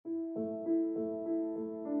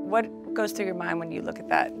What goes through your mind when you look at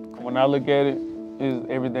that? When I look at it, it's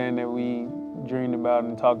everything that we dreamed about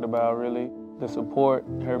and talked about, really. The support,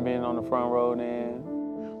 her being on the front row, and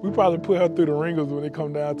we probably put her through the ringers when it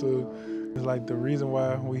come down to, it's like the reason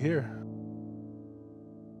why we're here.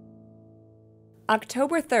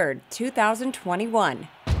 October 3rd, 2021.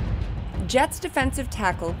 Jets defensive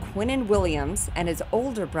tackle Quinnen Williams and his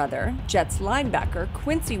older brother, Jets linebacker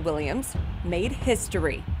Quincy Williams, made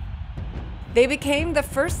history. They became the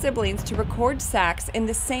first siblings to record sacks in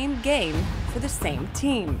the same game for the same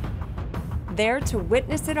team. There to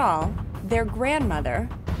witness it all, their grandmother,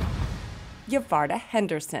 Yavarta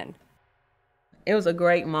Henderson. It was a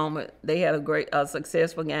great moment. They had a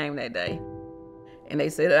successful game that day. And they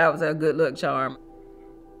said that was a good luck charm.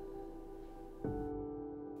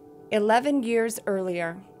 11 years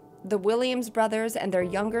earlier, the Williams brothers and their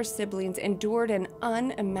younger siblings endured an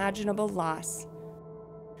unimaginable loss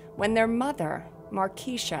when their mother,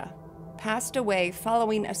 Markeisha, passed away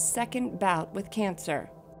following a second bout with cancer.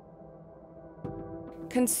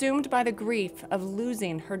 Consumed by the grief of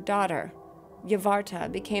losing her daughter,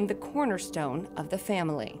 Yavarta became the cornerstone of the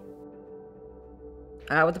family.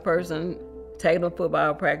 I was the person taking them to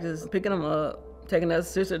football practice, picking them up, taking their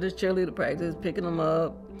sister to cheerleader practice, picking them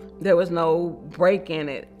up. There was no break in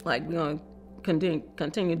it. Like, we're going to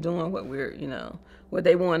continue doing what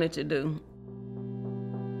they wanted to do.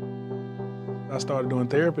 I started doing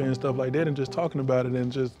therapy and stuff like that and just talking about it and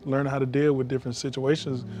just learning how to deal with different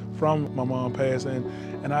situations from my mom passing.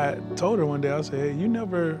 And I told her one day, I said, hey, you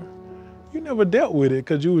never dealt with it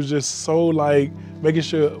because you was just so like making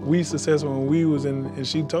sure we successful when we was in, and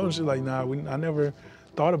she told me, she's like, nah, I never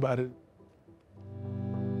thought about it.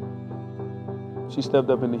 she stepped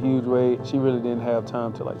up in a huge way. She really didn't have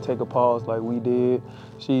time to like take a pause like we did.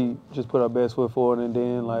 She just put her best foot forward, and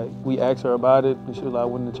then like we asked her about it, and she was like, I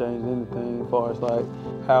wouldn't have changed anything as far as like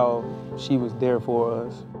how she was there for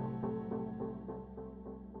us.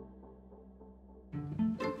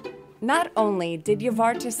 Not only did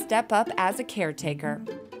Yavarta step up as a caretaker,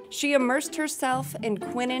 she immersed herself in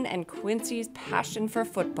Quinnen and Quincy's passion for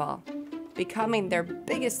football, becoming their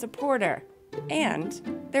biggest supporter and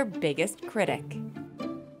their biggest critic.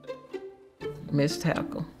 Missed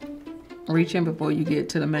tackle. Reaching before you get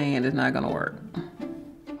to the man is not going to work.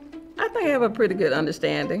 I think I have a pretty good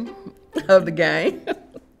understanding of the game.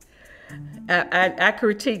 I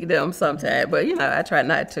critique them sometimes, but you know, I try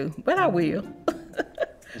not to, but I will.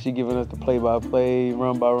 She giving us the play-by-play,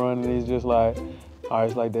 run-by-run, and it's just like, all right,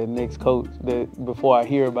 it's like that next coach that before I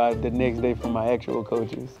hear about it the next day from my actual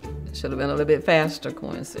coaches. Should have been a little bit faster,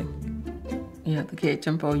 Quincy. You have to catch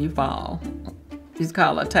him before you fall. It's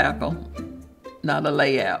called a tackle, not a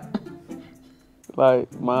layout. Like,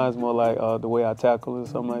 mine's more like the way I tackle or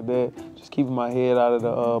something like that. Just keeping my head out of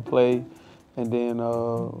the play. And then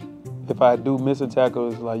if I do miss a tackle,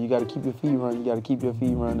 it's like you got to keep your feet running. You got to keep your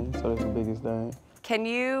feet running. So that's the biggest thing. Can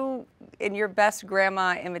you, in your best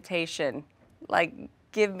grandma imitation, like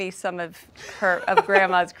give me some of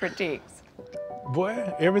grandma's critiques?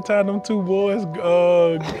 Boy, every time them two boys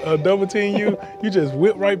double team you, you just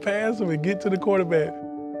whip right past them and get to the quarterback.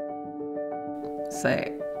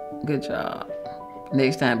 Sack. Good job.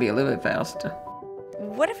 Next time, be a little bit faster.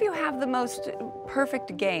 What if you have the most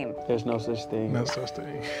perfect game? There's no such thing. No such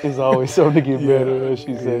thing. There's always something to get better, as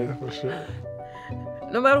she said. Yeah, for sure.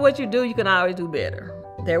 No matter what you do, you can always do better.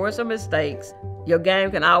 There were some mistakes. Your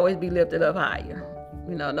game can always be lifted up higher.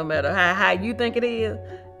 You know, no matter how high you think it is,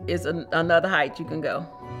 it's another height you can go.